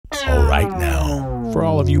right now, for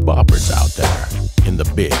all of you boppers out there in the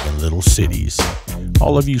big and little cities,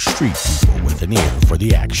 all of you street people with an ear for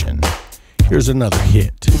the action, here's another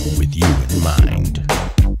hit with you in mind.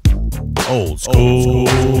 Old School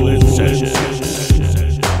in Session.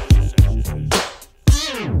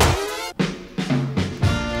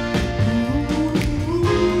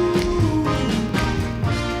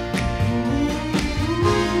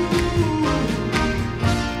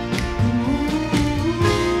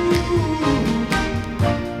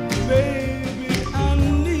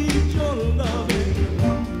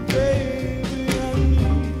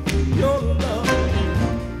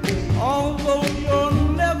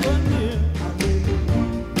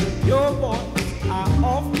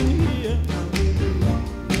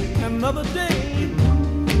 Another day,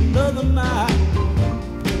 another night,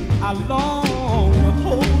 I long to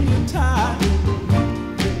hold you tight,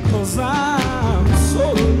 'cause I'm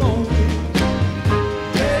so lonely.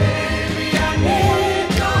 Baby, I need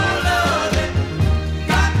your loving,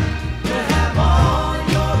 got to have all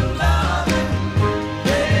your loving.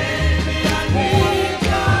 Baby, I need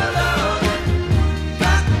your loving,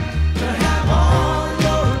 got to have all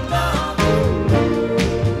your loving.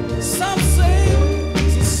 Some say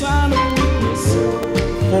it's a sign of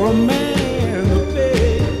for a man to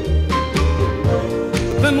beg,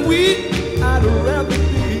 then weak I'd rather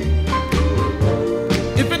be,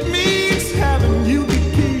 if it means having you to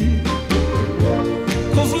keep,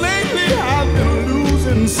 'cause lately I've been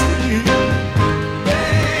losing sleep.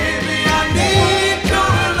 Baby, I need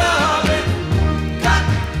your loving, got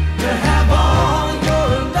to have all your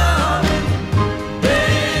loving.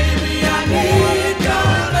 Baby, I need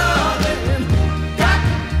your loving, got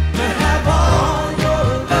to have all.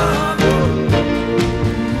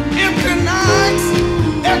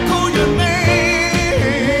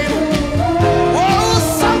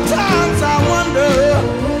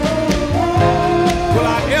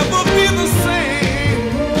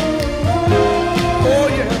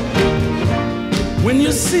 When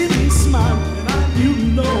you see me smiling, you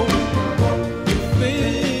know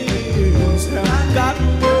things have gotten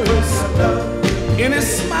worse. Any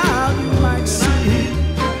smile you might see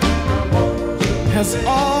has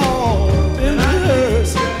all been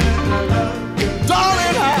rehearsed.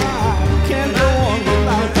 Darling, I can't go on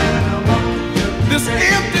without you. This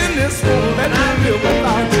emptiness won't let me live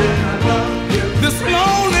without you. This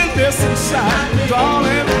loneliness inside,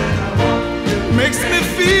 darling, makes me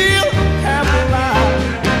feel half alive.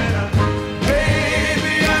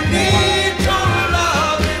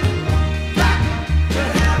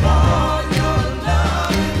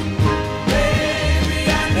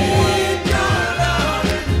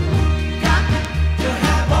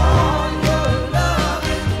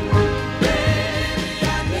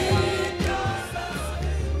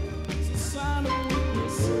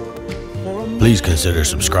 Please consider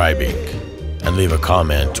subscribing and leave a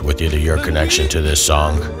comment with either your connection to this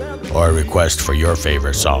song or a request for your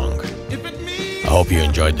favorite song. I hope you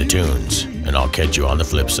enjoyed the tunes, and I'll catch you on the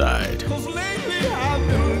flip side. 'Cause lately I've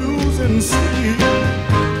been losing sleep.